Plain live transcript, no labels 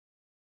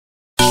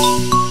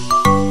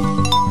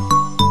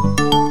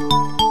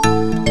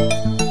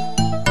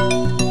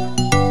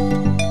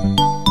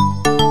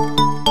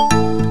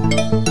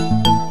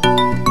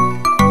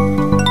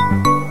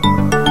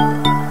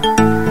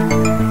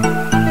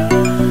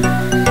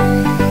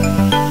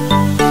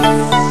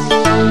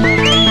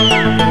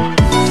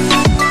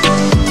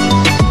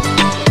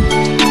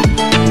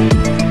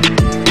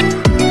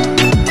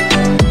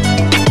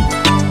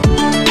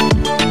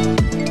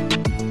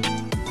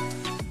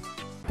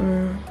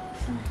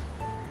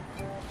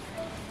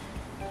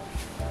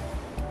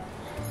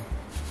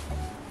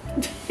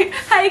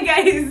Hi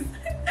guys.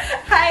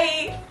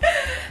 Hi.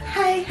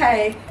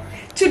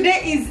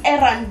 Today is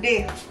errand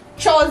day.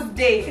 Chores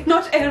day.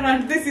 Not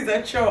errand, this is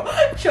a chore.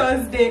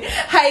 Chores day.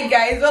 Hi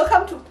guys,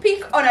 welcome to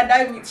Pick on a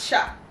Dime with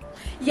Sha.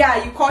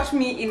 Yeah, you caught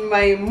me in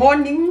my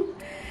morning.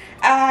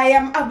 I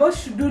am about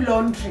to do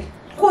laundry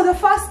for the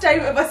first time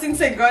ever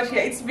since I got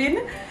here. It's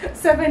been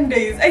 7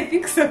 days, I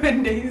think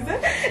 7 days,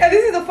 and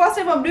this is the first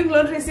time I'm doing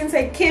laundry since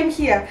I came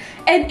here,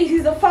 and it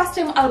is the first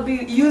time I'll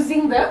be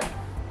using the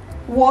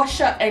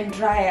washer and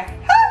dryer.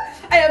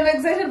 I am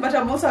excited, but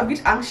I'm also a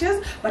bit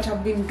anxious, but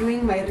I've been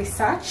doing my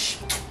research,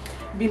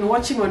 been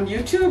watching on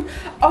YouTube.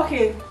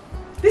 Okay,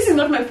 this is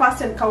not my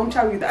first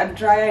encounter with a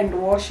dryer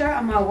and washer.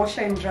 I'm a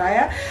washer and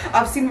dryer.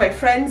 I've seen my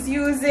friends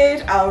use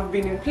it, I've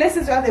been in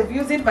places where they've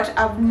used it, but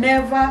I've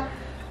never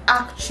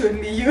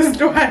actually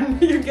used one.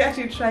 You get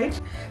it, right?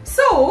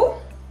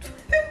 So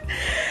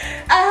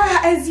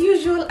as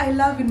usual, I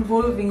love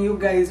involving you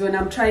guys when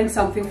I'm trying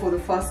something for the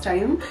first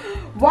time.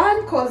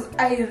 One, because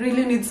I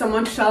really need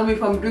someone to tell me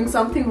if I'm doing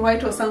something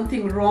right or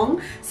something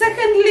wrong.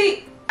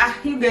 Secondly,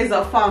 you guys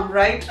are fun,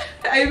 right?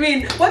 I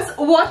mean,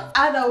 what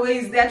other way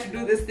is there to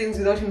do these things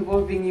without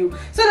involving you?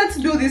 So let's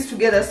do this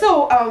together.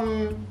 So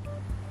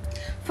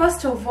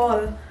first of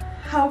all,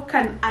 how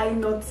can I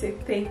not say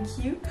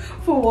thank you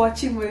for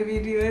watching my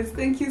videos?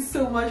 Thank you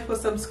so much for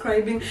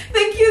subscribing.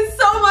 Thank you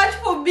so much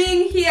for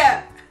being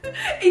here.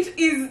 It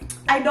is,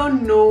 I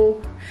don't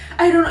know,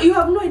 you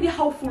have no idea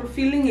how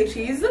fulfilling it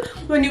is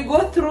when you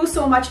go through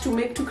so much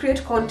to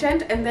create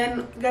content and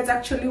then guys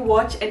actually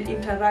watch and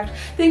interact.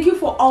 Thank you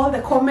for all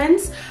the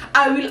comments.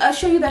 I will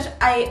assure you that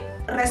I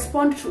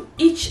respond to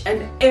each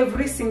and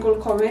every single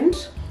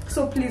comment,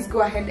 so please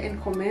go ahead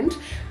and comment.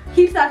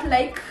 Hit that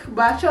like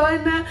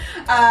button,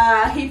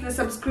 hit the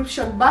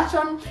subscription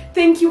button.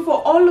 Thank you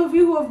for all of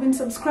you who have been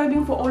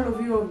subscribing, for all of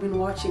you who have been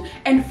watching,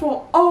 and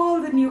for all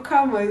the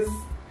newcomers,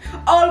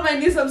 all my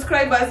new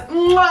subscribers.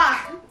 Mwah!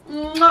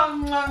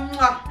 Mwah, mwah,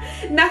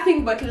 mwah.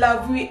 Nothing but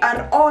love. We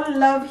are all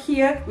love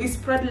here. We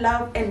spread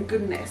love and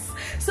goodness.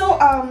 So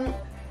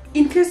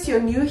in case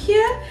you're new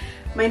here,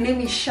 my name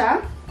is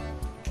Sha.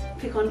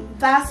 Pick on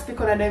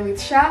a Dime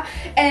with Sha,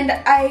 and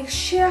I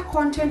share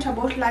content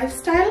about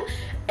lifestyle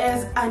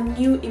as a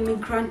new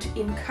immigrant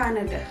in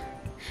Canada.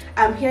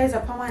 I'm here as a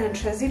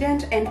permanent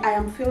resident, and I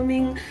am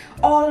filming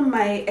all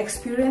my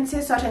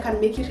experiences so that I can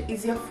make it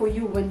easier for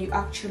you when you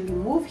actually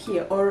move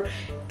here, or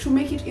to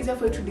make it easier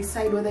for you to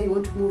decide whether you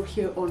want to move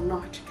here or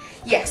not.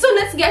 Yeah, so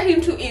let's get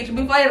into it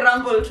before I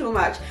ramble too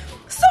much.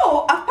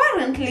 So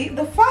apparently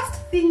the first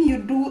thing you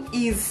do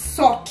is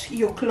sort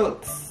your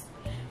clothes.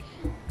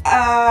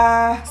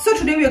 So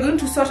today we are going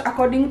to sort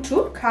according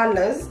to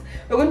colors.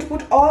 We're going to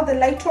put all the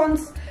light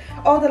ones,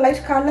 all the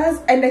light colors,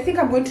 and I think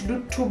I'm going to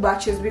do 2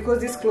 batches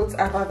because these clothes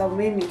are rather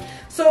many.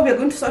 So we're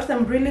going to sort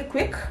them really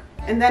quick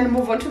and then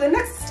move on to the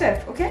next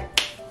step, okay?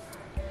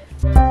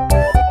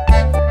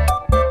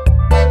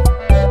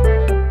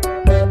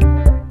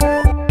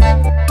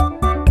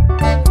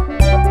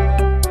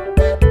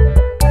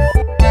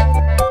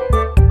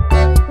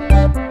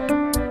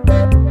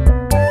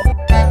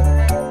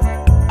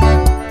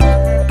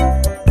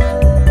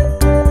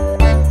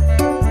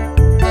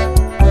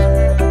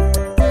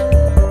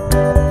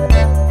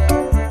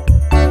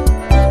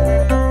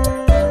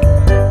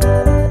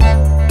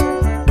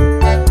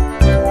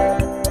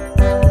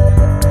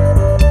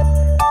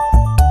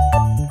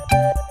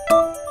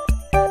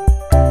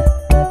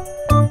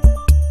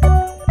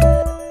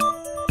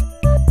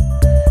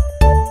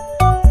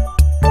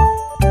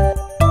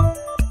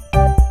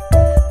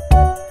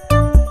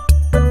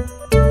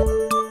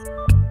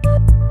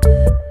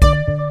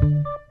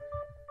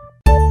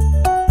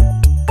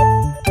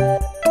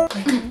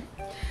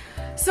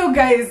 So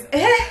guys,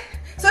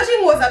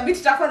 sorting was a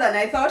bit tougher than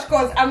I thought,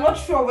 because I'm not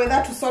sure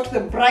whether to sort the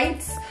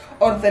brights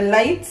or the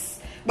lights,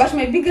 but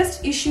my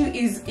biggest issue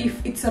is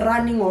if it's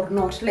running or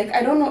not. Like,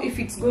 I don't know if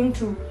it's going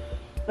to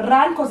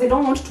run because I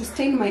don't want to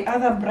stain my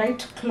other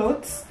bright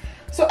clothes.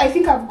 So I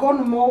think I've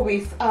gone more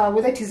with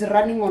whether it is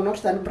running or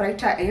not than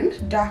brighter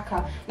and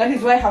darker. That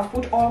is why I have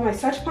put all my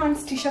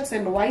sweatpants, t-shirts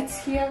and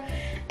whites here,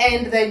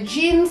 and the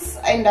jeans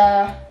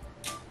and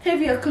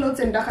heavier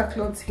clothes and darker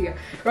clothes here,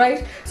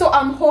 right? So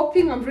I'm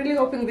really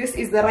hoping this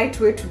is the right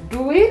way to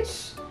do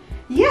it.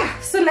 Yeah,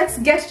 so let's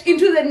get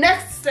into the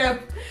next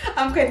step.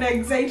 I'm kind of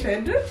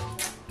excited.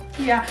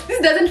 Yeah,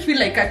 this doesn't feel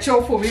like a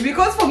chore for me,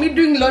 because for me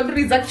doing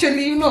laundry is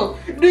actually, you know,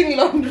 doing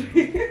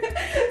laundry.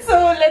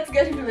 So let's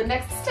get into the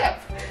next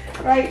step,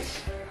 right?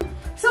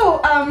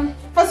 So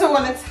first of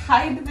all, let's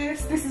hide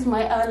this. This is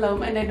my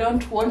alarm and I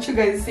don't want you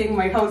guys seeing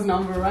my house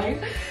number, right?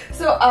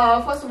 So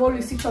first of all,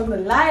 we switch on the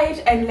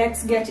light and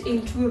let's get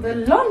into the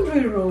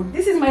laundry room.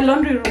 This is my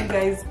laundry room,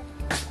 guys.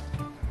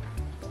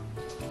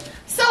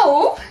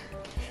 So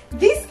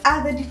these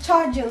are the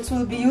detergents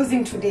we'll be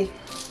using today.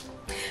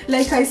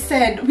 Like I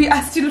said, we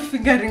are still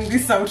figuring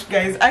this out,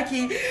 guys.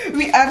 Okay,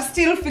 we are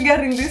still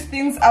figuring these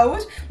things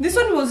out. This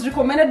one was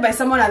recommended by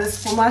someone at the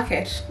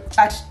supermarket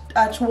at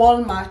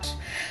Walmart.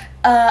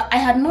 I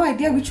had no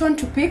idea which one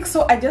to pick,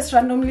 so I just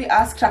randomly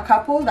asked a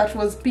couple that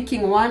was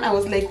picking one. I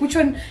was like, which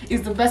one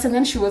is the best? And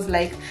then she was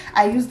like,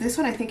 I use this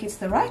one, I think it's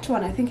the right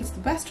one, I think it's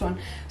the best one.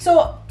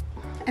 So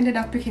ended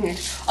up picking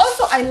it.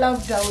 Also, I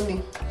love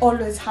downy,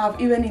 always have,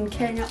 even in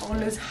Kenya,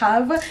 always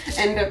have.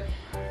 And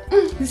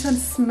this one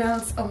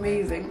smells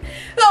amazing.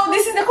 So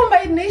this is the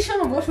combination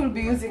of what we'll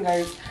be using,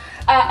 guys.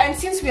 And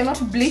since we are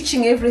not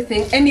bleaching we're not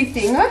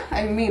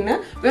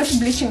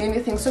bleaching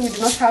anything, so we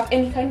do not have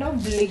any kind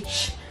of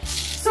bleach.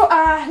 So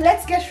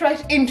let's get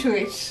right into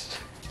it.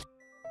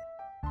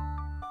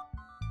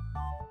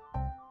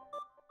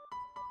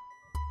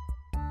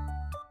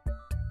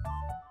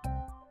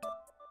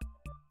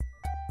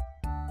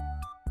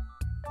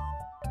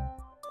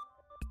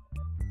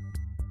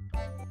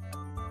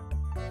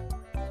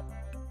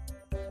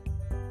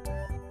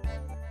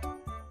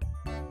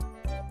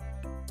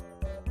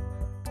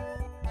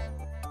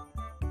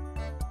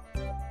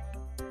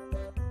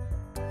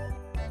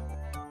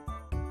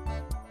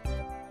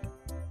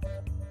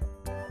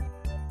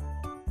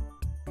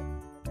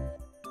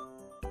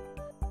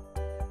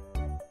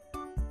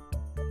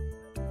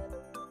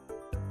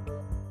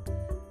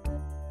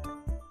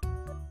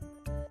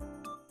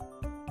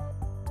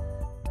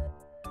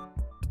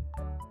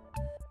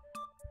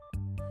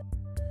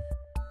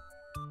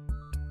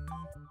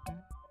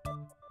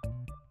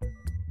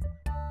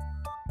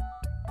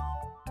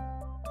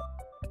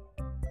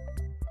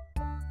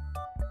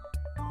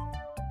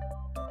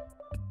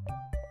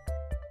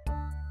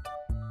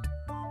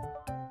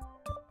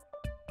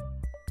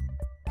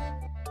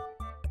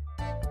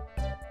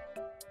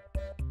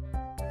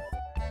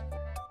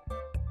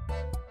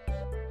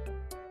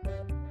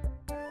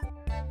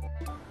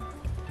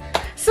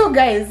 So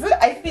guys,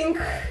 I think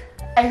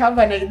I have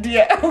an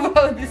idea of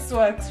how this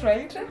works,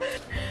 right?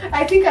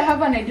 I think I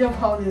have an idea of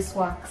how this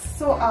works.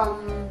 So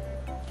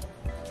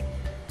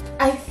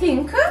I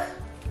think,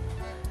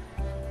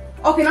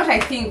 okay, not I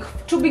think,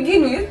 to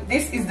begin with,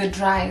 this is the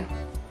dryer.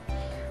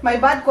 My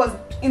bad, because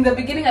in the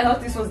beginning I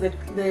thought this was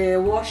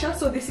the washer,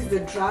 so this is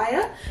the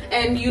dryer,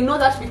 and you know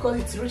that because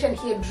it's written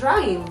here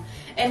drying,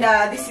 and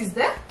this is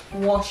the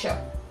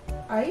washer,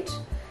 right?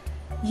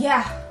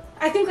 Yeah,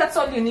 I think that's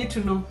all you need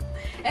to know.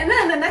 And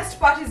then the next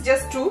part is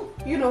just to,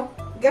 you know,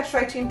 get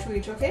right into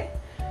it, okay?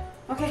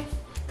 Okay,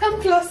 come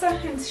closer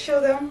and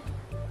show them.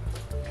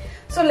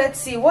 So let's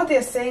see, what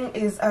they're saying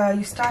is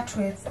you start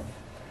with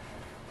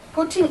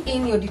putting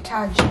in your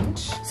detergent.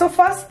 So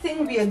first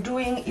thing we are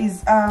doing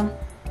is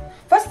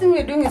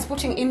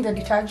putting in the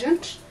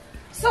detergent.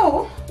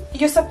 So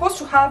you're supposed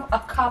to have a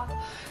cup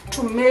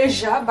to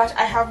measure, but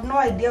I have no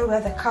idea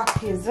where the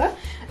cup is,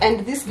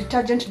 and this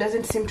detergent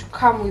doesn't seem to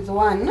come with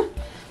one.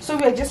 So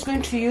we are just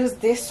going to use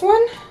this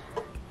one,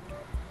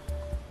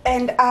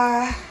 and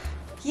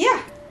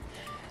yeah,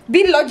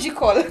 be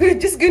logical. We're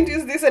just going to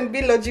use this and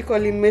be logical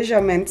in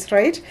measurements,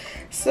 right?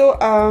 So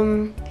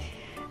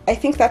I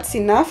think that's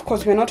enough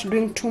because we're not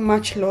doing too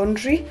much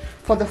laundry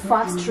for the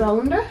first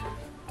round.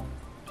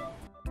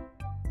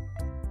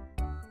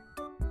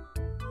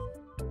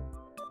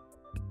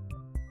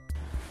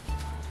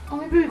 Or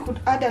maybe we could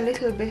add a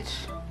little bit.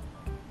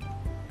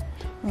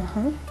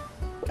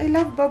 I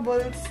love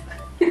bubbles.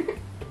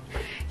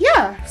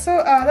 Yeah,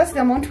 so that's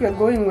the amount we're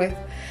going with.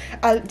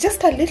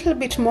 Just a little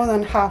bit more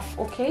than half,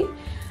 okay?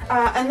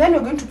 And then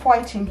we're going to pour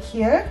it in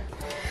here.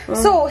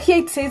 So here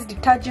it says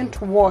detergent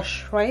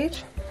wash,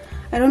 right?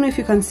 I don't know if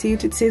you can see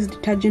it. It says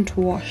detergent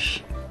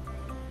wash.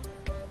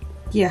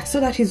 Yeah, so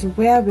that is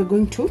where we're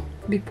going to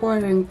be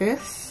pouring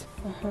this.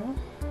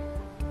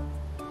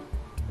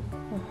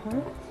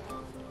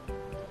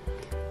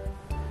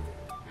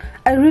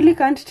 I really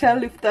can't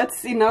tell if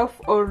that's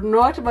enough or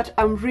not, but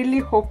I'm really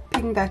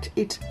hoping that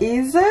it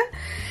is.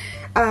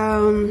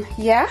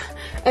 Yeah,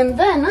 and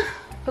then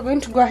we're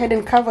going to go ahead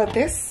and cover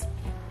this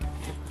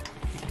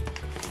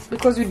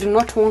because we do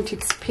not want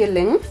it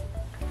spilling.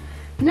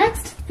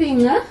 Next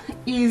thing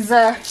is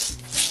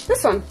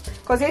this one,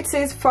 because it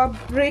says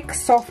fabric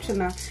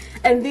softener,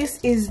 and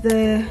this is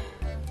the,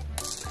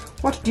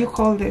 what do you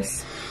call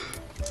this?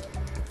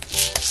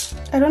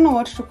 I don't know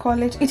what to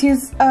call it. It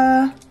is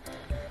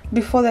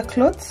before the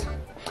clothes.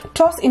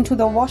 Toss into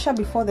the washer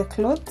before the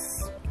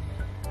clothes.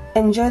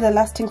 Enjoy the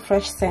lasting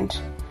fresh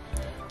scent.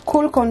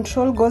 Cool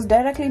control goes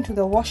directly into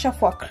the washer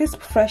for a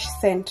crisp fresh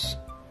scent.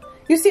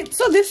 You see,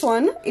 so this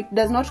one, it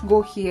does not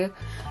go here.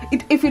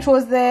 If it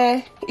was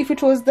the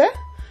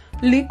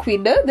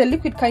liquid, the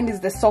liquid kind is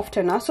the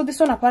softener. So this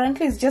one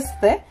apparently is just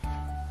the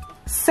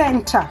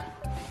center.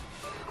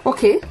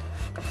 Okay.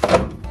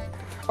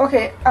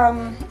 Okay,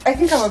 I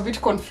think I'm a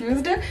bit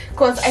confused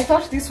because I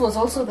thought this was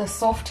also the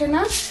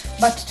softener,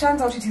 but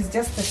turns out it is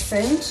just the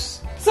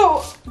scent.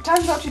 So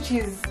turns out it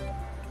is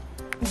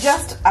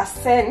just a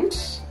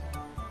scent,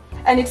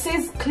 and it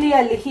says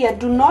clearly here,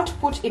 do not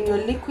put in your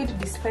liquid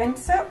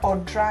dispenser or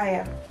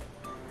dryer.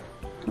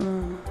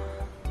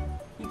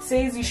 It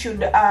says you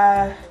should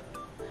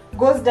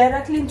goes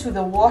directly into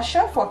the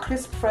washer for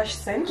crisp fresh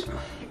scent.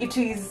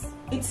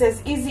 It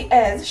says easy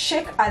as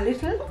shake a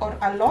little or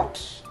a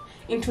lot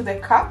into the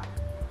cup,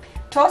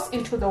 toss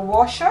into the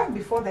washer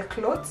before the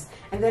clothes,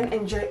 and then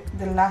enjoy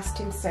the last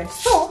inside.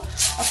 So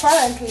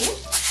apparently,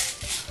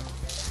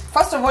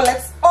 first of all,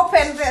 let's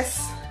open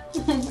this.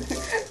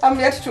 I'm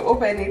yet to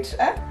open it.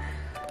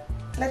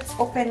 Let's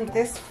open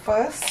this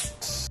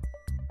first.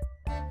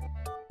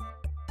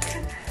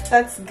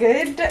 That's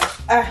good.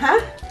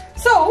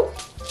 So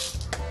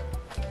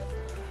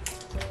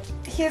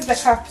here's the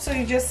cup. So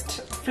you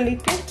just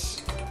flip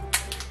it,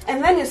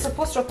 and then you're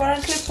supposed to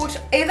apparently put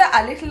either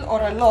a little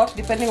or a lot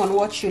depending on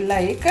what you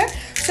like.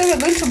 So we're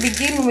going to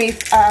begin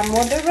with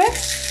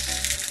moderate.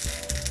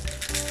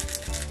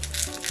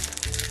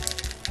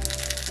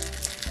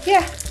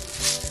 Yeah,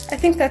 I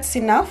think that's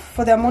enough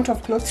for the amount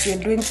of clothes you're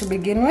doing to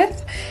begin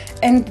with.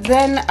 And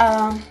then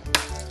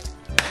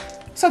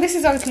so this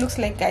is how it looks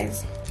like,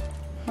 guys.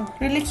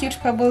 Really cute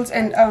pebbles,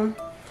 and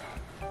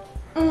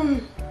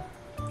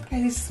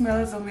it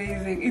smells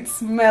amazing. It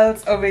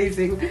smells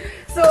amazing.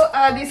 So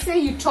they say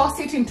you toss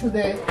it into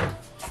the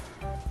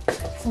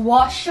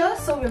washer,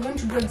 so we're going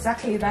to do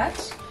exactly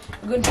that.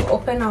 We're going to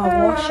open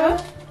our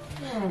washer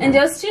and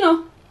just, you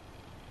know,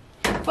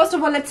 first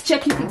of all, let's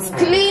check if it's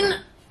clean.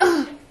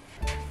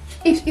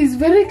 It is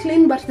very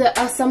clean, but there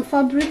are some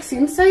fabrics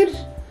inside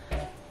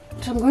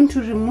that I'm going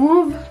to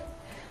remove.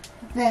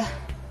 There.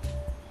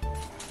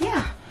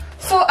 Yeah.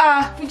 So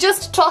we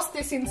just toss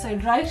this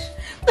inside, right?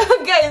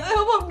 Guys, I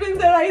hope I'm doing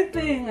the right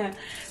thing.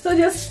 So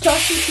just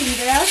toss it in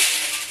there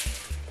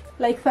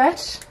like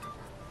that.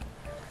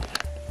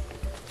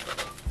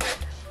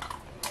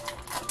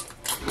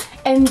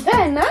 And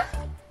then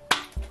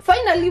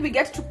finally we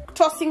get to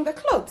tossing the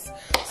clothes.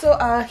 So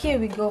here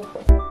we go.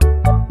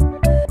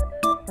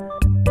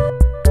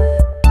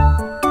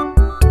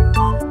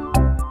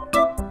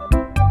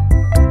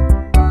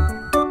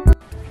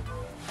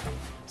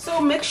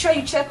 Make sure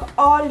you check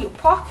all your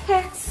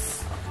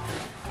pockets.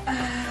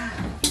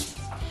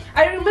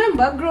 I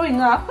remember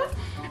growing up,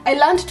 I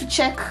learned to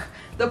check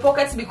the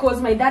pockets because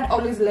my dad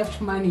always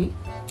left money.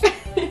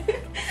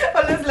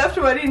 Always left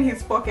money in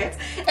his pockets.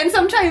 And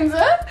sometimes,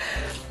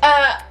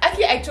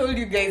 actually I told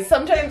you guys,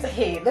 sometimes,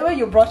 hey, the way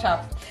you brought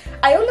up,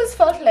 I always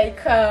felt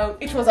like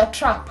it was a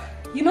trap,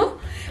 you know?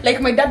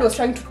 Like my dad was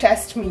trying to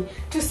test me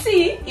to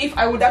see if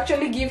I would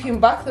actually give him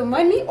back the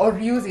money or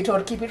use it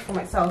or keep it for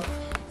myself.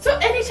 So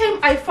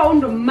anytime I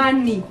found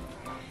money,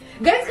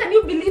 guys, can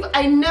you believe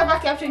I never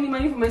kept any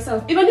money for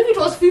myself? Even if it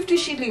was 50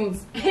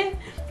 shillings.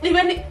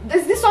 Even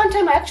there's this one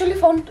time I actually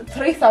found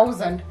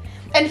 3,000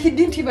 and he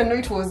didn't even know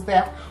it was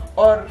there.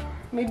 Or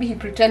maybe he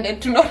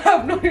pretended to not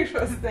have known it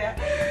was there.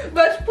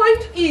 But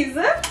point is,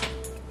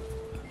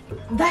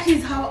 that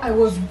is how I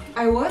was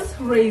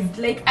raised.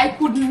 Like I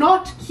could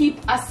not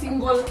keep a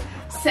single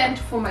cent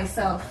for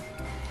myself.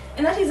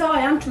 And that is how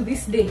I am to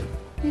this day.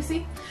 You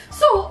see?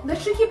 So the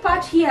tricky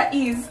part here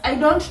is I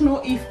don't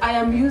know if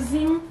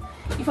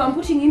I'm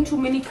putting in too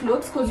many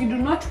clothes, because you do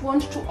not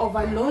want to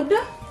overload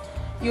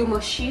your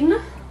machine.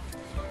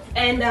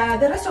 And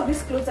the rest of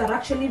these clothes are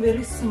actually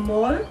very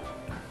small.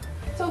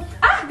 So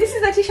this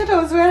is the t-shirt I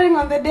was wearing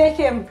on the day I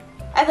came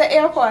at the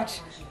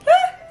airport.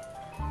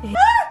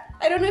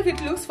 I don't know if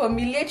it looks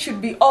familiar. It should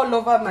be all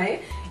over my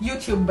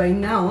YouTube by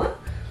now.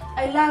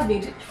 I love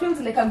it. It feels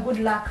like a good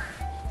luck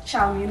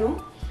charm, you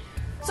know.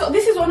 So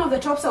this is one of the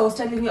tops I was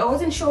telling you. I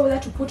wasn't sure whether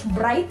to put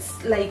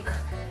brights, like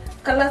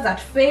colors that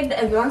fade,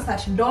 and the ones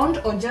that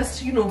don't, or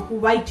just, you know,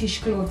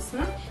 whitish clothes.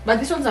 But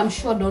these ones I'm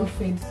sure don't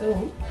fade,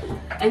 so,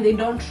 and they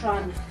don't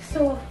run.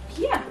 So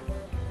yeah.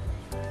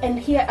 And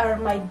here are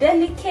my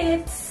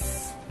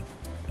delicates.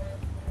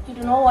 You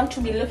do not want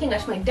to be looking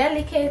at my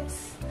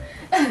delicates.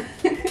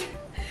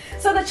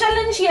 So the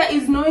challenge here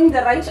is knowing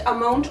the right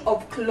amount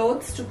of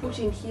clothes to put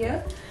in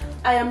here.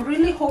 I am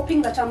really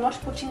hoping that I'm not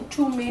putting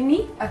too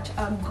many at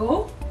a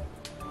go.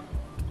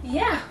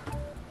 Yeah.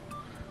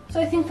 So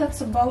I think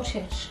that's about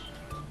it.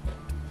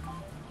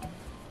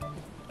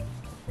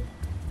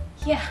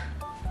 Yeah.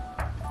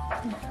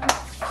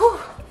 Whew.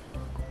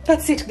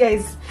 That's it,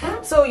 guys.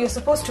 So you're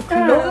supposed to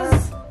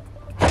close.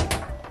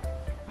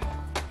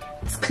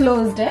 It's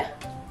closed,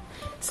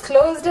 It's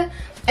closed.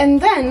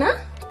 And then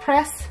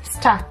press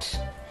start.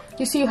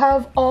 You see, you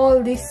have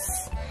all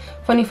these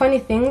funny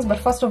things, but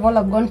first of all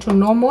I've gone to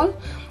normal,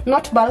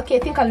 not bulky. I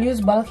think I'll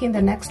use bulky in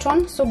the next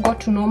one, so go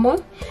to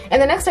normal.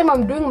 And the next time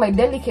I'm doing my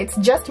delicates,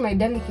 just my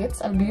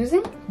delicates, I'll be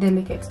using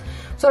delicates.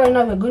 So right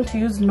now we're going to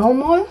use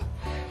normal,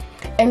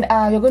 and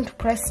we're going to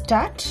press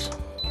start.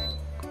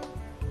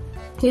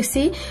 You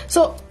see,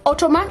 so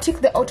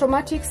the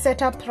automatic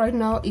setup right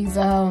now is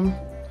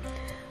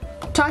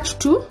touch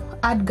to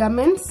add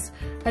garments.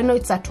 I know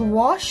it's at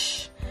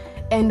wash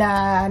and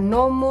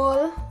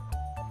normal.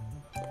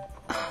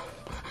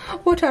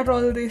 What are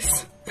all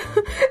this?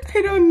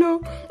 I don't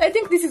know. I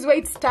think this is where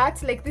it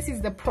starts. Like, this is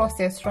the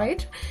process,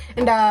 right?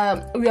 And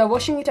we are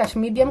washing it at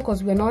medium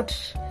because we're not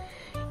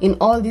in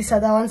all these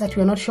other ones that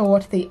we're not sure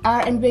what they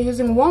are. And we're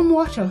using warm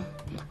water,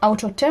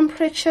 auto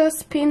temperature,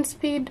 spin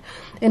speed,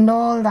 and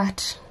all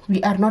that.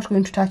 We are not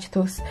going to touch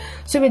those.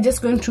 So we're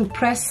just going to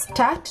press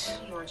start.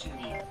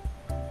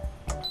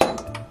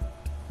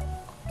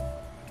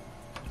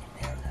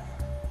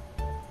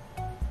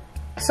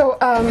 So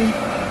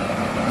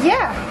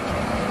yeah,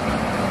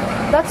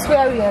 that's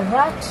where we are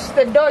at.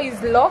 The door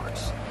is locked,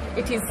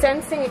 it is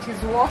sensing, it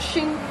is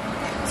washing.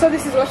 So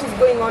this is what is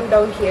going on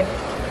down here.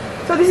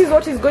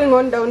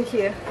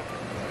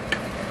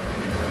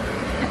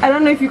 I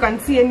don't know if you can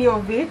see any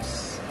of it,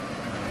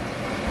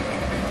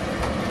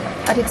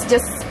 but it's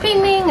just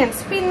spinning and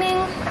spinning.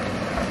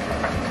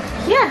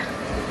 Yeah.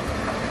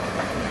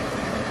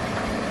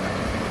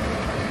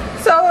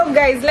 So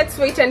guys, let's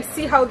wait and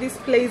see how this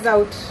plays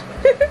out.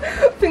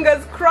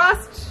 Fingers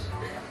crossed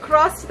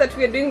that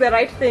we're doing the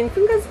right thing.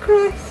 Fingers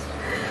crossed.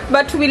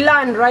 But we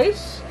learn, right?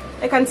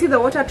 I can see the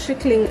water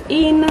trickling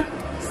in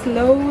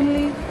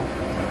slowly.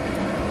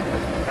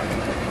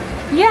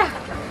 Yeah.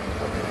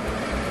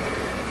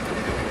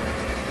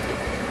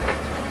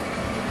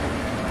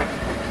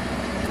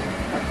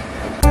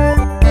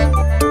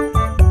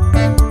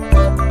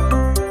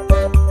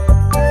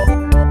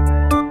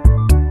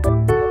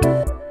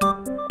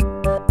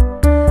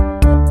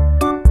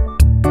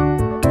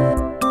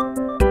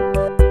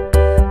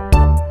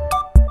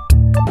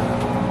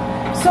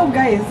 So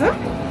guys,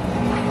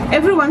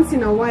 every once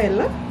in a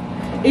while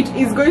it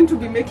is going to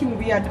be making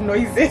weird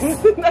noises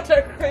that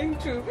are going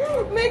to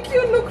make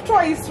you look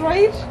twice,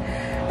 right?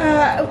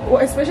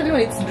 Especially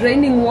when it's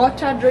draining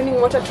water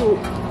to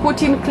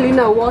put in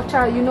cleaner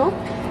water, you know,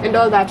 and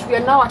all that. We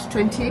are now at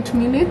 28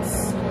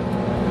 minutes.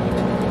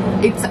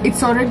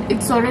 It's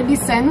already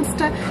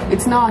sensed.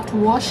 It's now at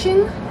washing.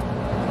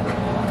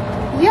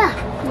 Yeah,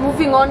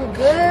 moving on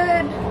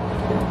good.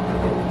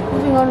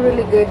 Moving on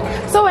really good.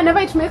 So whenever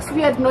it makes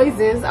weird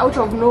noises out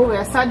of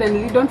nowhere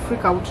suddenly, don't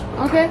freak out,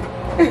 okay?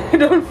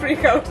 Don't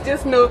freak out,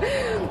 just know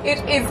it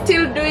is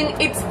still doing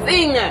its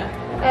thing,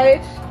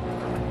 right?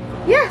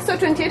 Yeah, so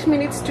 28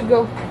 minutes to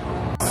go.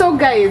 So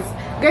guys,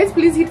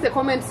 please hit the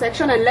comment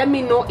section and let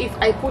me know if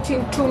I put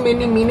in too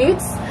many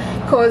minutes,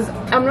 because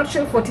I'm not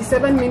sure if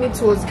 47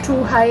 minutes was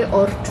too high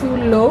or too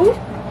low.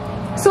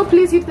 So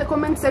please hit the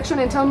comment section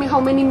and tell me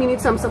how many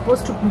minutes I'm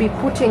supposed to be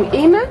putting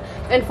in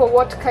and for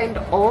what kind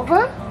of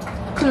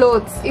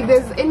clothes. If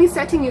there's any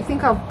setting you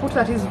think I've put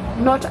that is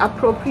not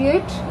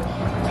appropriate,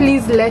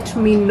 please let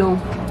me know.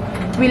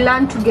 We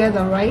learn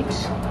together, right?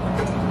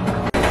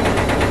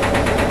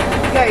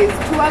 Guys,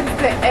 towards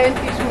the end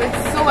it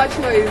makes so much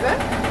noise.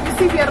 You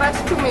see we are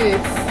at 2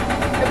 minutes.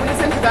 I will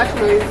listen to that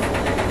noise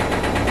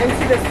and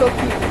see the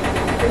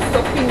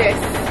soapiness,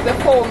 the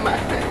foam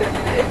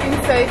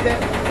inside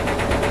there.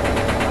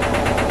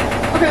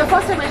 Okay, the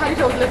first time I heard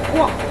it I was like,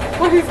 whoa,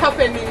 what is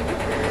happening?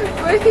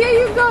 But here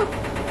you go.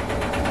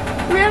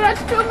 We're at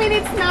 2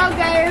 minutes now,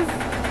 guys.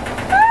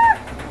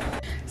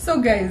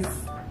 So guys,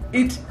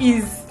 it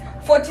is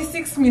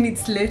 46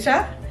 minutes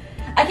later.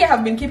 I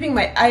have been keeping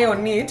my eye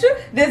on it.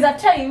 There's a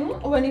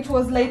time when it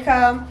was like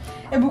I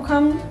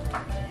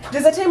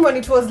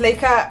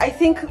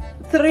think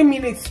 3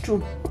 minutes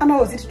to, and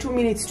was it 2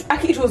 minutes to?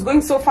 Actually, it was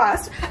going so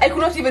fast I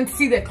could not even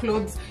see the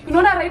clothes. You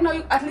know that right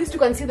now at least you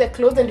can see the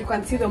clothes and you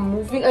can see them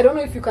moving. I don't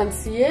know if you can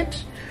see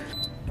it.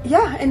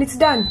 Yeah, and it's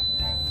done.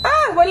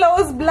 While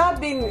I was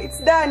blabbing, it's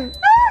done.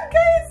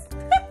 Guys.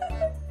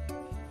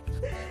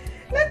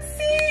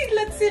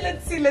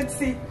 let's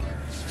see.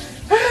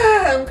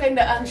 I'm kind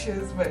of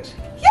anxious, but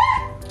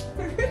yeah.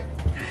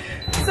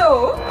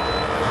 So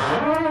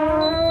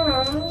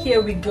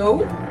here we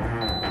go.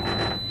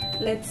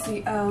 Let's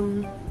see.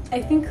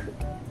 I think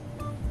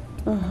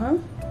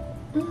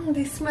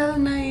they smell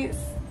nice.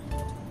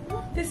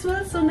 They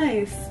smell so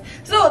nice.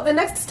 So the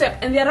next step,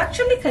 and they're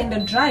actually kind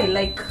of dry,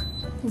 like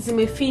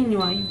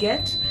zimefinywa, you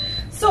get.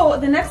 So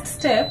the next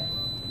step,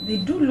 they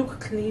do look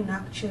clean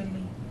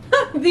actually.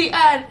 They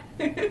are.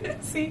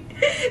 See,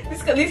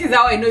 this is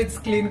how I know it's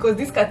clean, because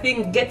this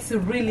thing gets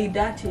really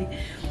dirty.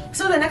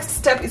 So the next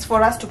step is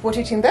for us to put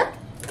it in the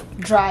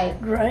dryer,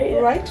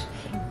 right?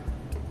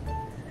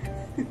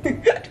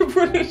 To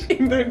put it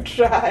in the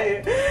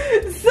dryer.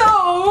 So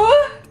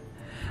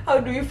how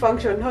do we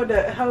function? How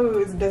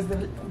does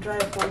the dryer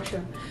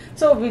function?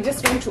 So we're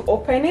just going to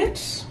open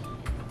it,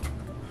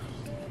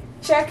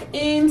 check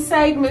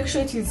inside, make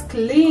sure it is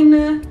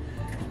clean.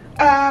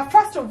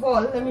 First of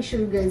all, let me show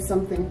you guys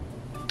something.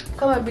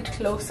 Come a bit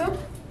closer.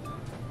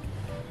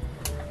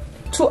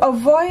 To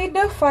avoid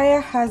fire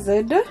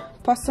hazard,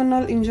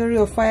 personal injury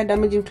or fire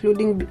damage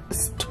including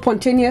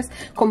spontaneous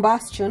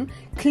combustion,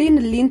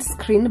 clean lint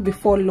screen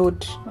before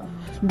load.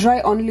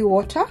 Dry only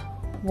water,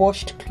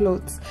 washed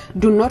clothes.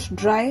 Do not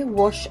dry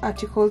wash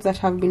articles that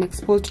have been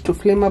exposed to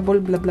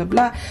flammable blah blah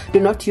blah. Do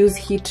not use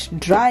heat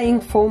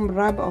drying foam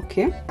rub.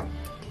 Okay.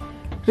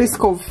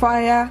 Risk of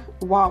fire.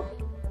 Wow.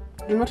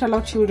 Do not allow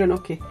children.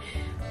 Okay,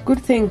 good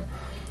thing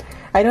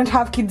I don't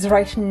have kids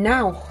right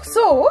now.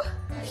 So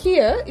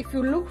here, if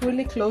you look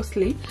really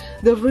closely,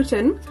 they've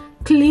written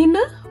clean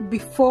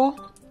before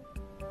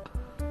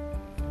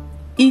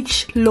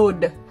each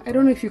load. I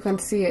don't know if you can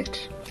see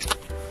it.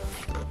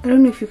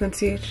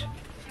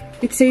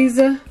 It says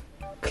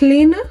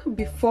clean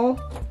before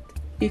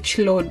each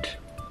load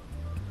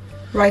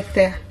right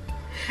there.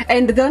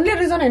 And the only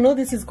reason I know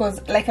this is because,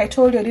 like I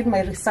told you, I did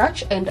my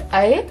research and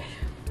I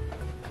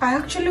I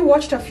actually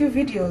watched a few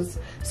videos.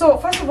 So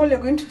first of all,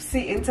 you're going to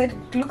see inside.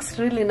 It looks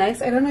really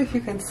nice. I don't know if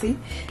you can see.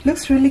 It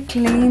looks really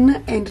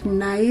clean and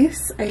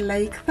nice. I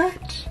like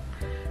that.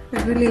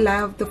 I really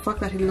love the fact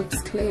that it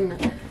looks clean.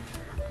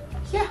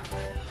 Yeah.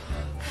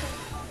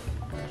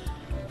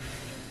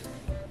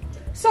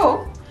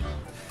 So,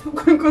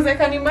 because I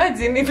can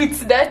imagine if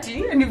it's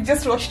dirty and you've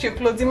just washed your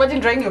clothes.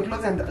 Imagine drying your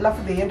clothes and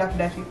they end up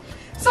dirty.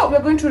 So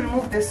we're going to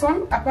remove this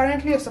one.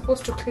 Apparently you're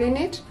supposed to clean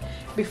it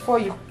before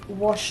you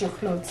wash your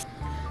clothes.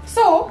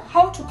 So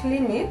how to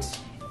clean it?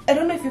 I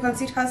don't know if you can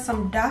see, it has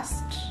some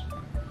dust.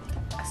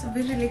 It's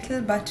very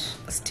little, but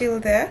still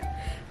there.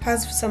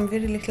 Has some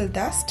very little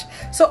dust.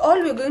 So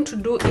all we're going to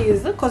do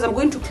is, because I'm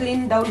going to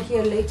clean down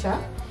here later.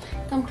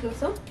 Come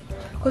closer.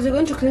 Because we're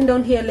going to clean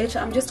down here later,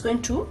 I'm just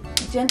going to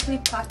gently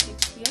pat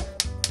it here.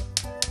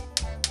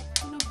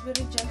 Not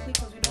very gently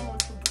because we don't want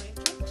to break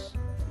it.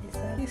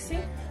 You see?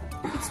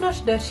 It's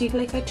not dirty,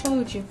 like I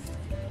told you.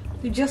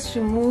 You just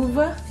remove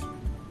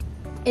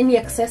any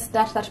excess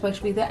dirt that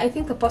might be there. I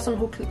think the person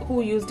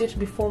who used it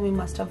before me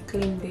must have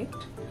cleaned it.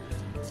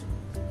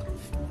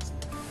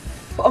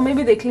 Or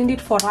maybe they cleaned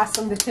it for us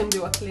on the time they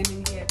were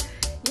cleaning here.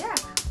 Yeah,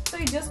 so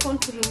you just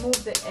want to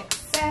remove the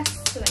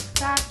excess like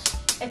that.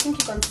 I think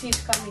you can see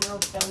it coming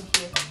out down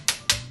here.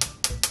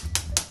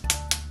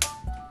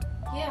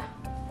 Yeah.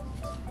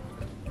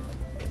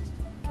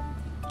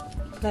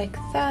 Like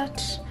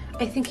that.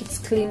 I think it's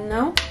clean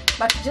now.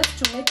 But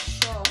just to make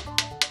sure,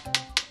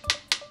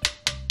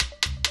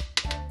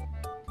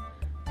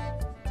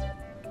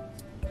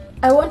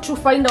 I want to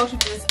find out if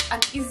there's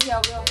an easier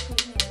way of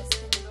cleaning this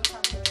thing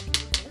without having to do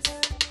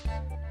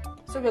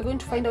this. So we're going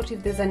to find out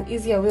if there's an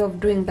easier way of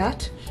doing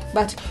that.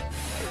 But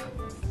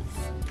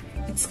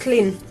it's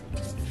clean.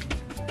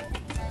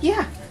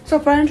 Yeah. So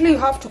apparently you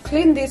have to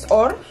clean this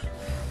or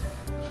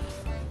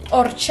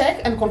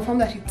check and confirm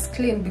that it's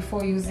clean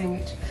before using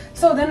it.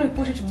 So then we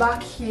put it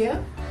back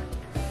here.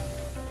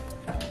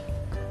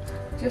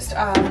 Just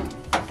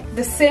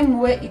the same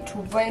way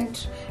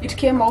it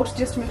came out.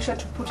 Just make sure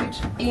to put it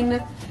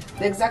in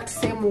the exact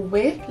same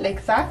way,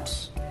 like that.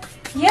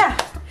 Yeah,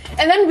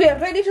 and then we are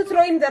ready to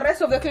throw in the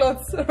rest of the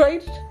clothes,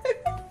 right?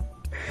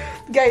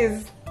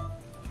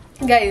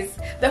 guys,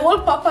 the whole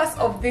purpose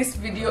of this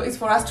video is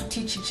for us to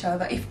teach each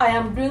other. If I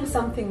am doing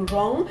something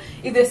wrong,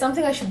 if there's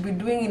something I should be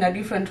doing in a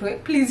different way,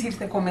 please hit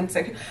the comment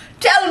section.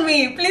 Tell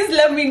me, please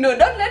let me know.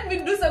 Don't let me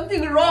do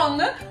something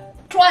wrong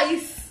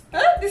twice.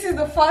 This is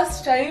the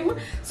first time,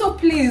 so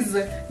please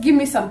give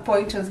me some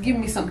pointers, give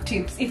me some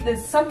tips. If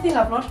there's something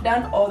I've not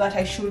done or that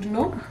I should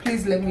know,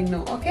 please let me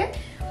know. Okay,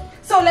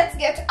 so let's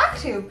get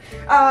active.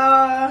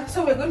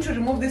 So we're going to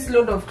remove this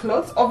load of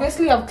clothes.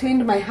 Obviously I've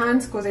cleaned my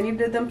hands because I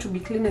needed them to be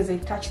clean as I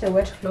touch the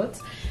wet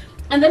clothes,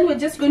 and then we're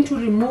just going to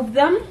remove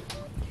them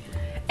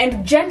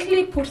and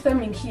gently put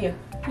them in here,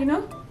 you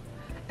know,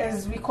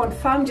 as we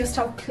confirm just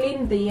how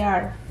clean they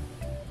are,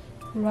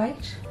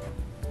 right?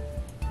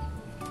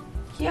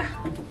 Yeah.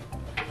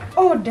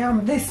 Oh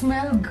damn, they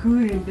smell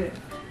good.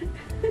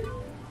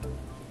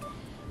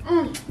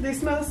 They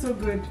smell so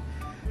good.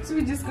 So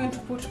we're just going to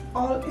put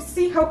all,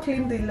 see how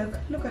clean they look.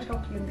 Look at how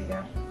clean they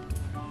are.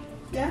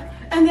 Yeah,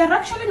 and they're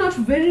actually not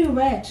very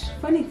wet.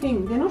 Funny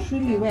thing, they're not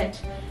really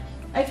wet.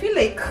 I feel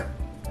like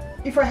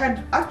if I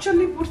had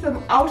actually put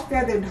them out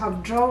there, they would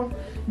have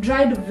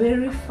dried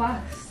very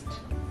fast.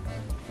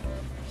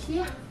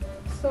 Yeah,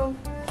 so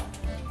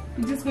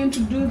we're just going to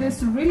do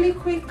this really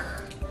quick.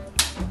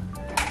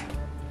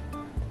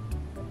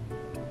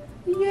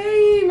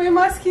 Yay, my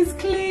mask is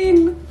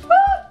clean.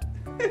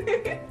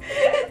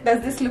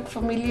 Does this look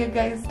familiar,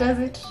 guys? Does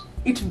it?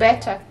 It's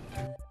better.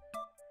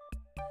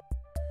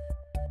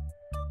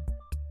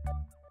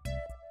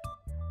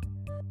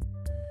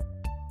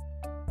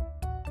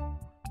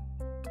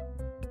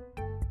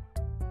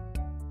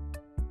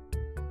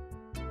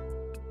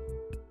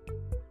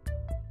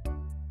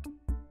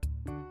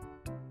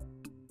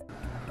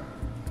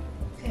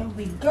 There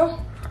we go.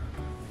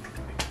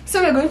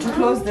 So we're going to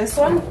close this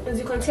one. As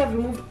you can see, I've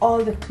removed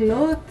all the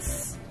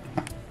clothes.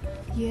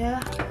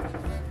 Yeah.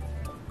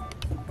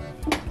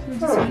 So we're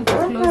just going to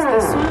close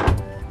this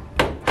one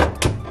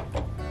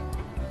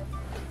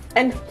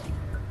and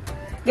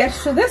get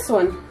to this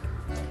one.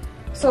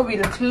 So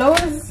we'll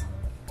close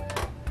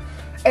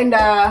and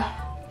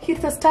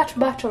hit the start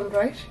button,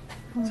 right?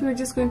 So we're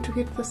just going to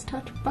hit the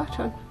start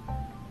button.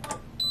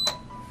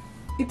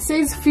 It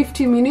says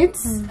 50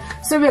 minutes,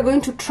 so we're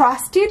going to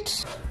trust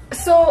it.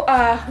 So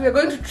we're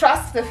going to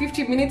trust the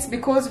 50 minutes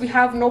because we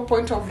have no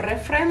point of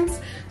reference.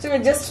 So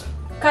we're just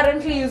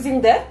currently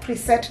using the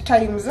preset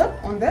times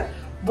on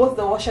both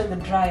the washer and the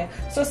dryer.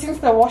 So since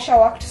the washer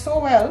worked so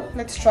well,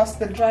 let's trust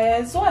the dryer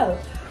as well.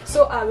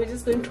 So we're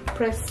just going to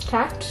press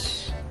start,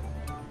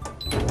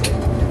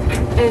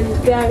 and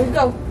there we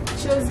go.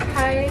 Shows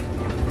hi,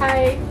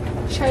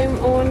 chime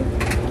on,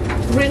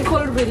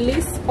 wrinkle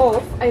release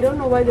off. I don't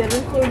know why the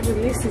wrinkle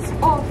release is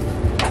off,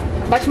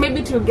 but maybe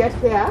it will get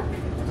there.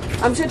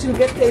 I'm sure it will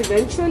get there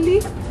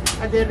eventually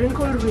at the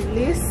wrinkle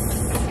release,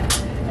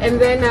 and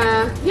then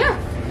yeah,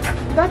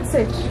 that's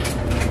it.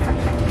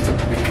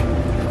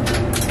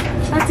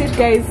 That's it,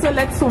 guys. So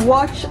let's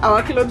watch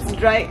our clothes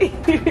dry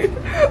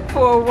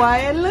for a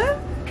while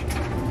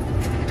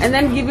and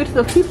then give it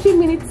the 50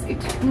 minutes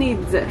it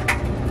needs.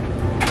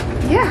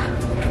 Yeah.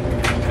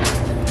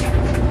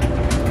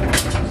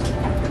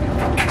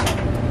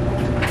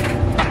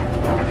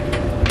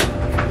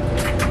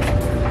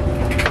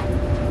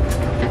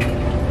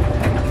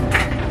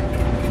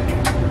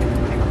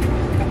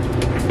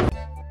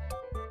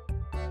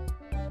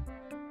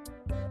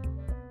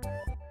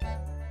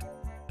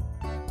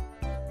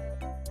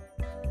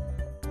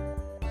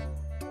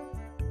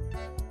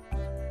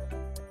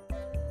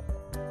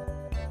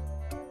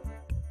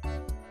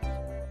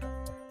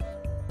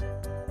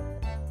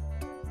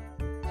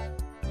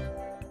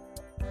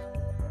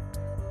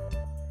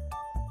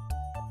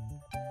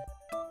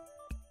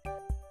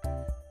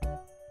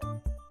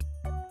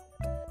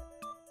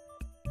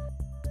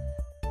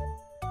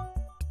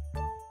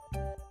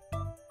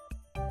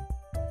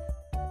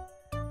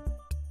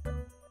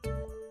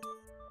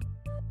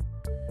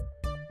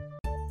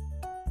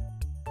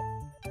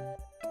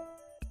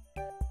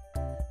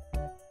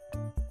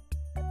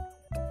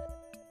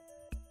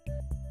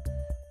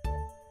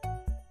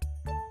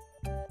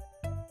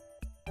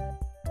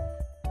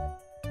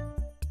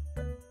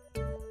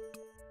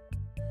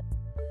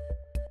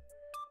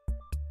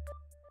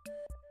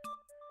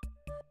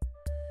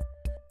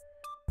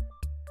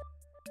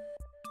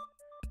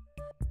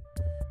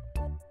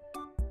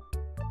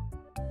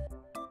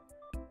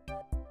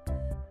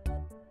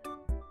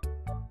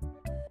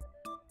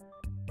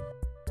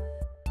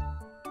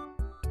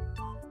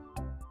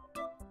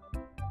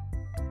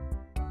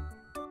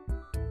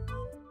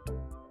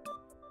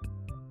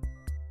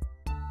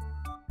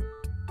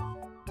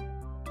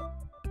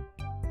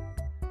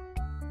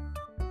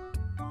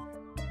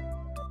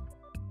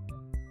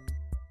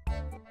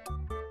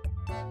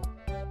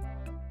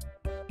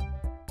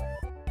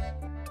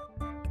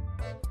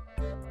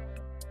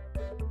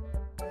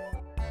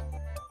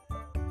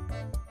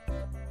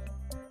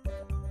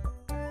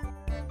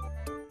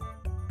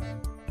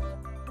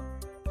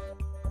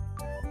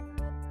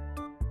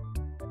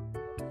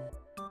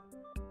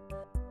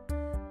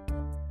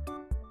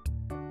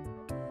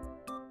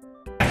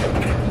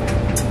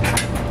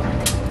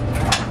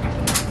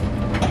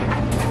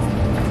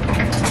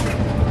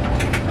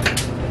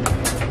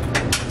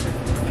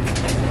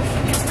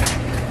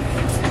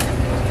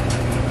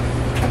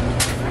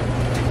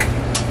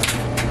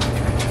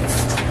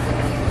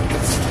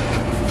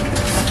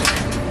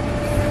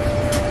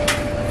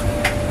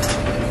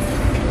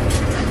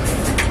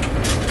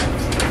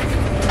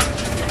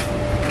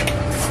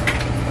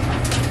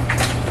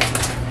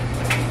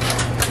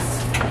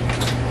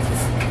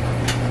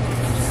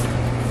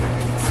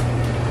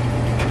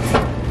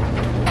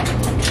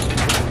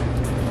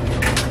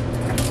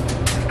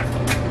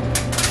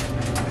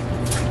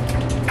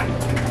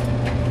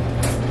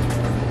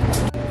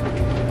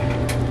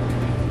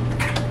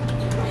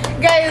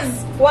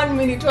 Guys, 1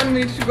 minute to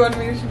go, 1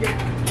 minute to go.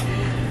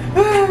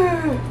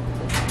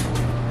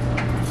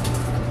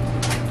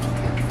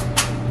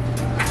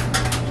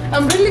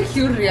 I'm really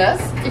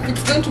curious if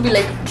it's going to be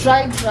like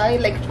dry,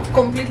 like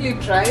completely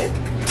dry,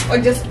 or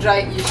just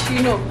dry-ish,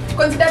 you know,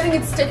 considering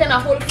it's taken a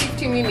whole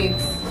 50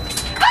 minutes.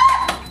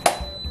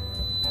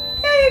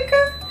 There you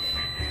go.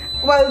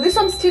 Well, this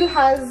one still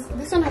has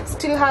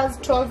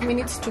 12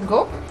 minutes to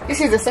go.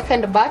 This is the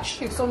second batch.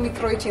 You saw me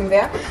throw it in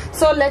there.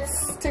 So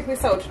let's take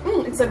this out.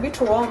 It's a bit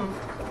warm.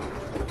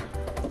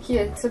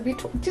 Here, it's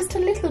just a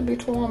little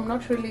bit warm.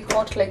 Not really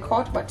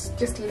hot, but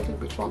just a little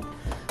bit warm.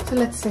 So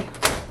let's see.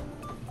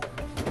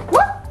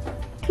 What?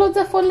 Clothes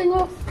are falling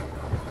off.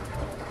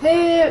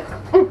 Hey,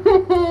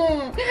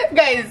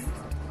 guys.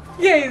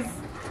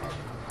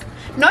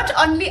 Not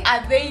only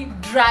are they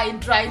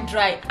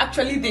dry,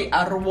 actually they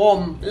are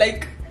warm.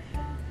 Like,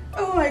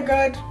 oh my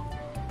god,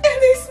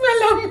 they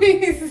smell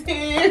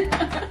amazing.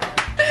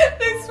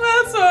 They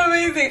smell so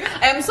amazing.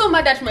 I am so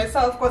mad at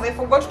myself because I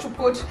forgot to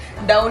put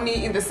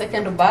Downy in the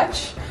second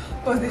batch.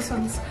 Oh, this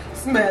ones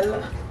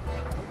smell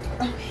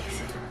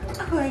amazing.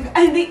 Oh my god.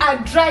 And they are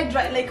dry,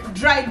 like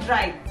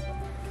dry.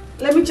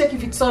 Let me check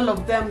if it's all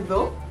of them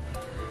though.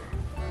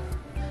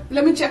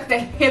 Let me check the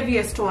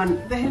heaviest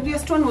one. The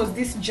heaviest one was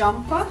this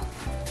jumper.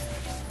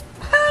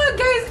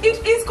 Guys,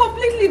 it is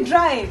completely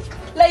dry.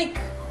 Like,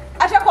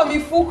 ata kwa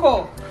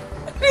mifuko.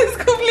 It's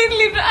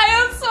completely dry. I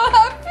am so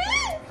happy.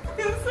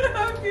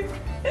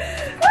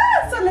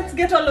 So let's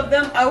get all of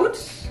them out.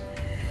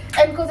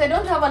 And because I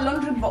don't have a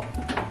laundry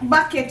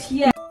bucket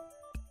here.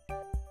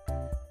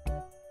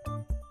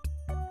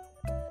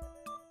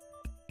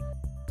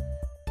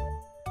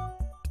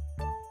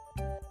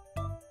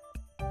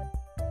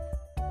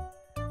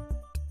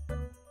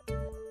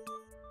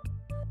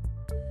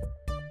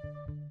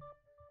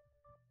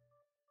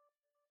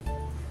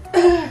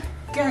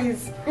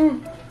 Guys,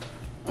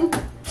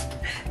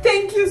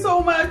 thank you so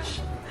much.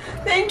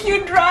 Thank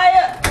you,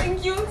 dryer.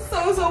 Thank you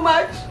so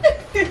much.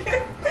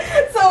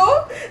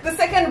 So the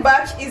second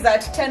batch is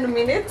at 10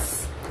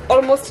 minutes,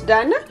 almost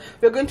done.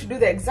 we're going to do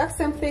the exact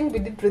same thing we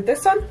did with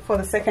this one for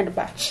the second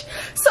batch.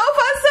 So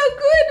far so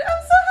good.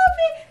 I'm so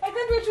happy. I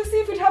can't wait to see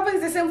if it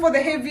happens the same for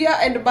the heavier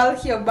and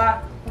bulkier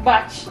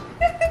batch.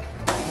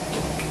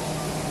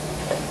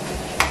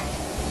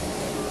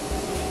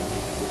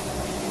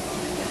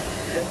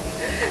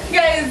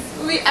 Guys,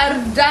 we are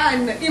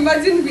done.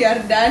 Imagine we are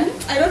done.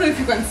 I don't know if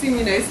you can see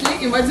me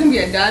nicely. Imagine we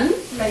are done.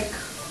 Like,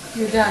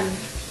 you're done.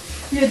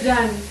 You're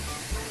done.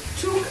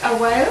 Took a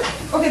while.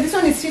 Okay, this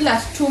one is still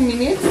at 2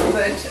 minutes,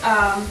 but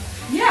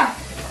yeah,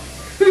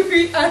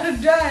 we are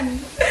done.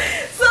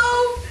 So,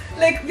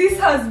 like, this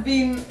has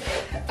been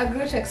a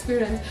great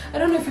experience. I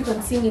don't know if you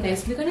can see me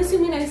nicely. Can you see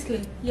me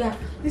nicely? Yeah,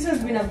 this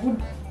has been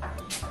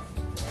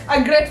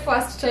a great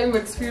first time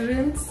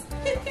experience.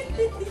 I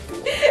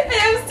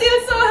am still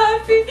so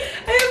happy.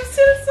 I am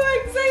still so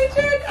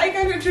excited. I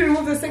can't wait to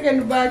remove the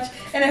second batch,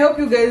 and I hope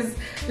you guys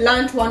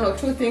learned 1 or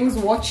 2 things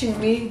watching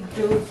me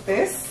do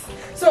this.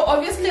 So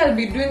obviously I'll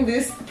be doing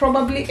this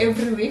probably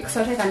every week,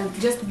 so that I can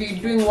just be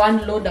doing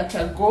 1 load at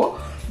a go.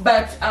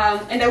 But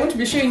and I won't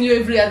be showing you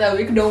every other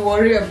week. Don't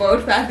worry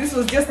about that. This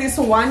was just this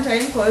one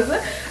time because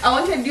I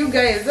wanted you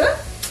guys.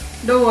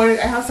 Don't worry,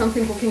 I have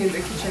something cooking in the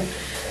kitchen.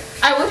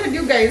 I wanted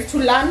you guys to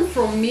learn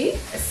from me,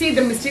 see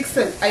the mistakes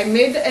that I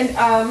made, and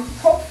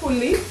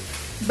hopefully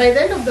by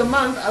the end of the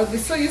month I'll be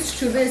so used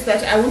to this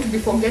that I won't be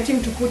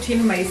forgetting to put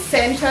in my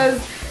centers,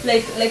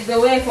 like the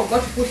way I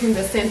forgot to put in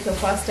the scent the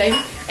first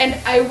time, and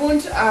I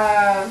won't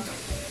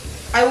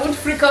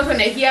freak out when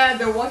I hear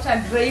the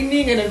water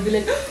draining and I'll be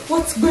like,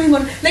 what's going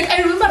on? Like,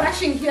 I remember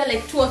rushing here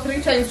like 2 or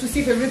 3 times to see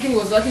if everything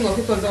was working or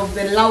because of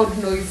the loud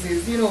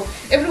noises. You know,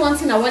 every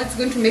once in a while it's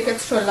going to make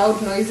extra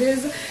loud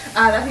noises.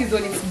 That is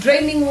when it's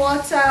draining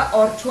water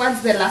or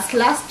towards the last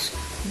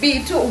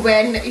bit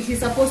when it is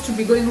supposed to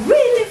be going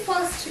really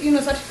fast, you know,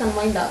 so that it can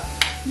wind up.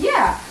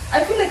 Yeah,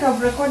 I feel like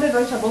I've recorded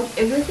right about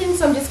everything,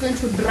 so I'm just going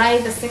to dry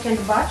the second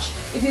batch.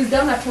 It is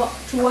down at to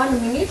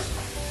 1 minute.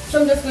 So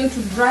I'm just going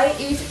to dry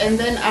it and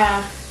then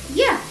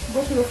yeah,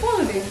 go to the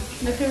folding,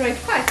 my favorite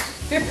part.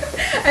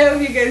 I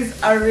hope you guys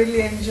are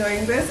really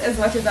enjoying this as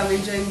much as I'm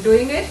enjoying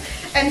doing it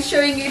and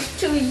showing it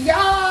to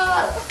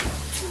y'all.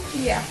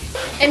 Yeah,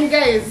 and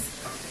guys,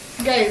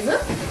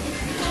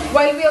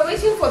 while we are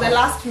waiting for the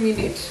last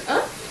minute,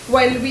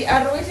 while we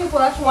are waiting for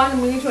that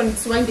 1 minute when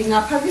it's winding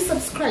up, have you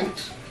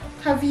subscribed?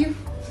 Have you?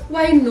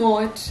 Why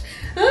not?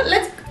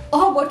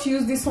 How about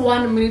use this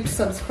 1 minute to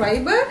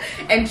subscribe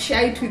and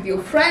share it with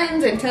your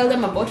friends and tell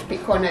them about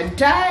Pick on a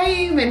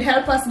Dime and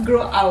help us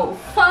grow our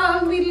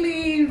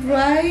family,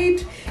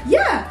 right?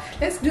 Yeah,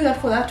 let's do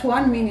that for that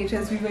 1 minute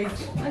as we wait.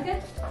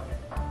 Okay?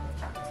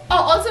 Oh,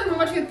 also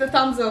remember to hit the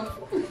thumbs up.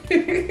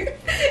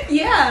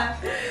 Yeah.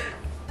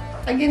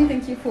 Again,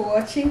 thank you for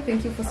watching.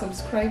 Thank you for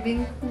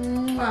subscribing.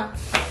 Mwah.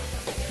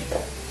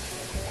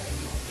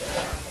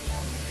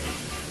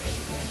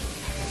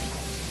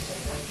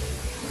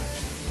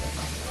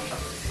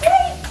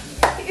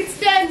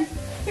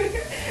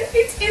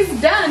 It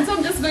is done. So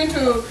I'm just going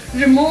to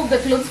remove the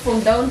clothes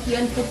from down here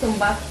and put them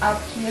back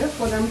up here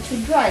for them to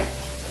dry.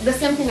 The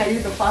same thing I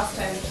did the first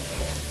time.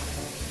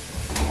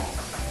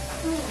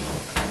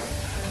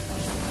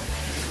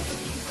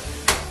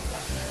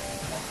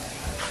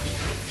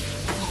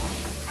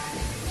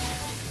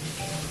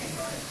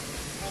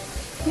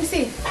 You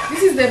see,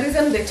 this is the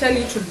reason they tell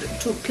you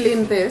to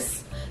clean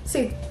this.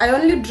 See, I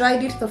only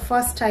dried it the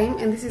first time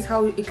and this is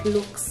how it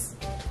looks.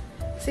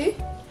 See?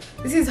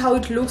 This is how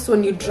it looks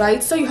when you dry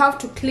it. So you have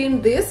to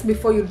clean this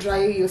before you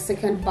dry your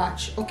second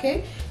batch,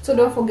 okay? So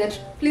don't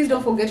forget, please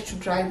don't forget to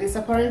dry this.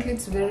 Apparently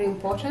it's very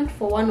important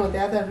for one or the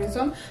other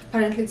reason.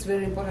 Apparently it's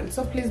very important.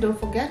 So please don't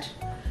forget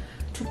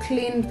to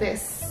clean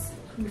this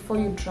before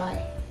you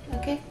dry,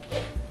 okay?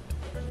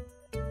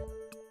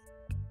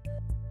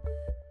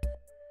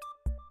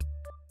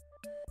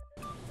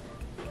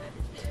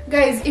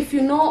 Guys, if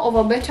you know of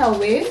a better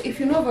way,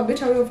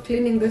 of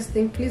cleaning this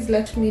thing, please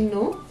let me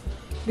know.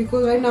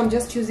 Because right now I'm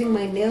just using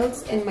my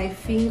nails and my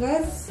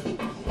fingers,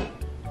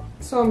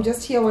 so I'm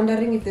just here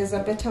wondering if there's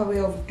a better way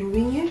of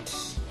doing it.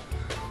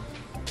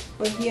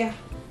 But yeah,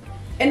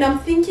 and I'm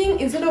thinking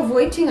instead of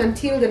waiting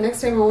until the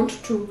next time I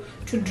want to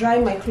dry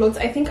my clothes,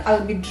 I think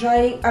I'll be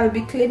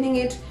cleaning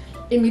it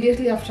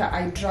immediately after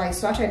I dry,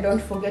 so that I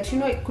don't forget. You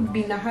know, it could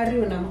be in a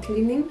hurry when I'm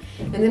cleaning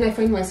and then I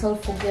find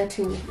myself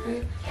forgetting.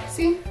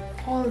 See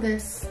all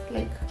this,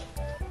 like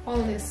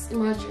all this,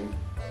 imagine.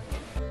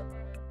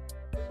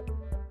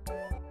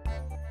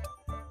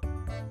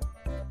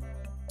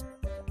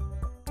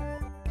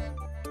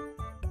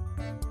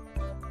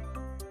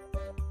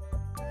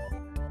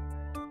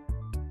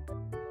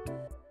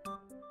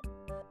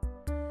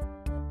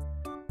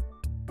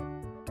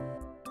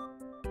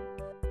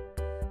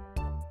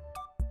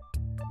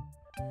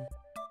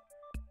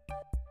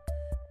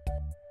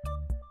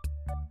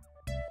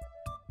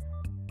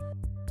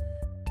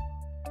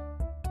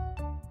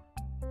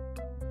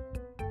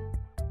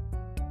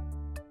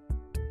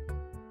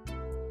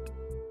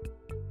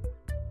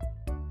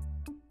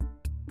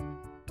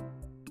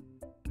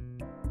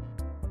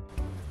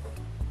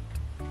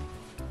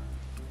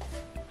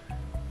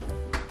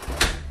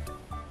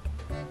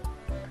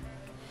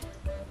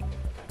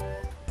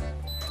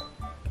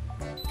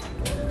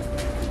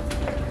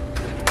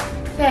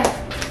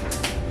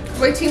 there,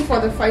 waiting for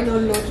the final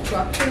load to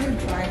actually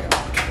dry up.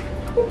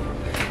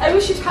 I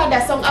wish it had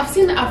a song. I've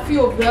seen a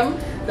few of them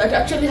that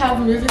actually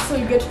have music, so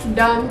you get to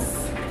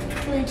dance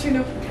to it, you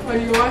know,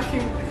 when you're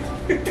working.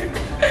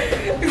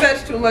 Is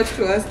that too much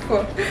to ask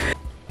for?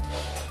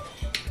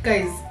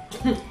 Guys,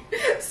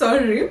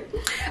 sorry,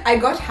 I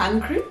got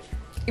hungry.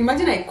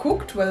 Imagine I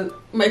cooked while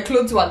my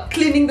clothes were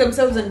cleaning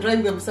themselves and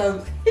drying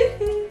themselves.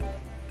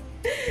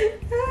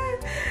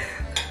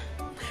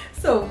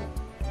 So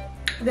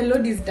the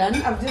load is done.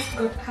 I've just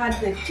had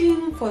the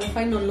thing for the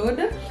final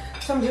load,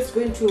 so I'm just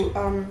going to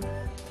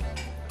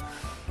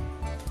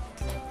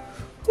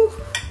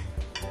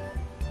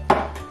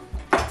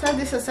set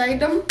this aside,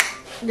 get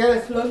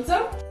the clothes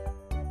up.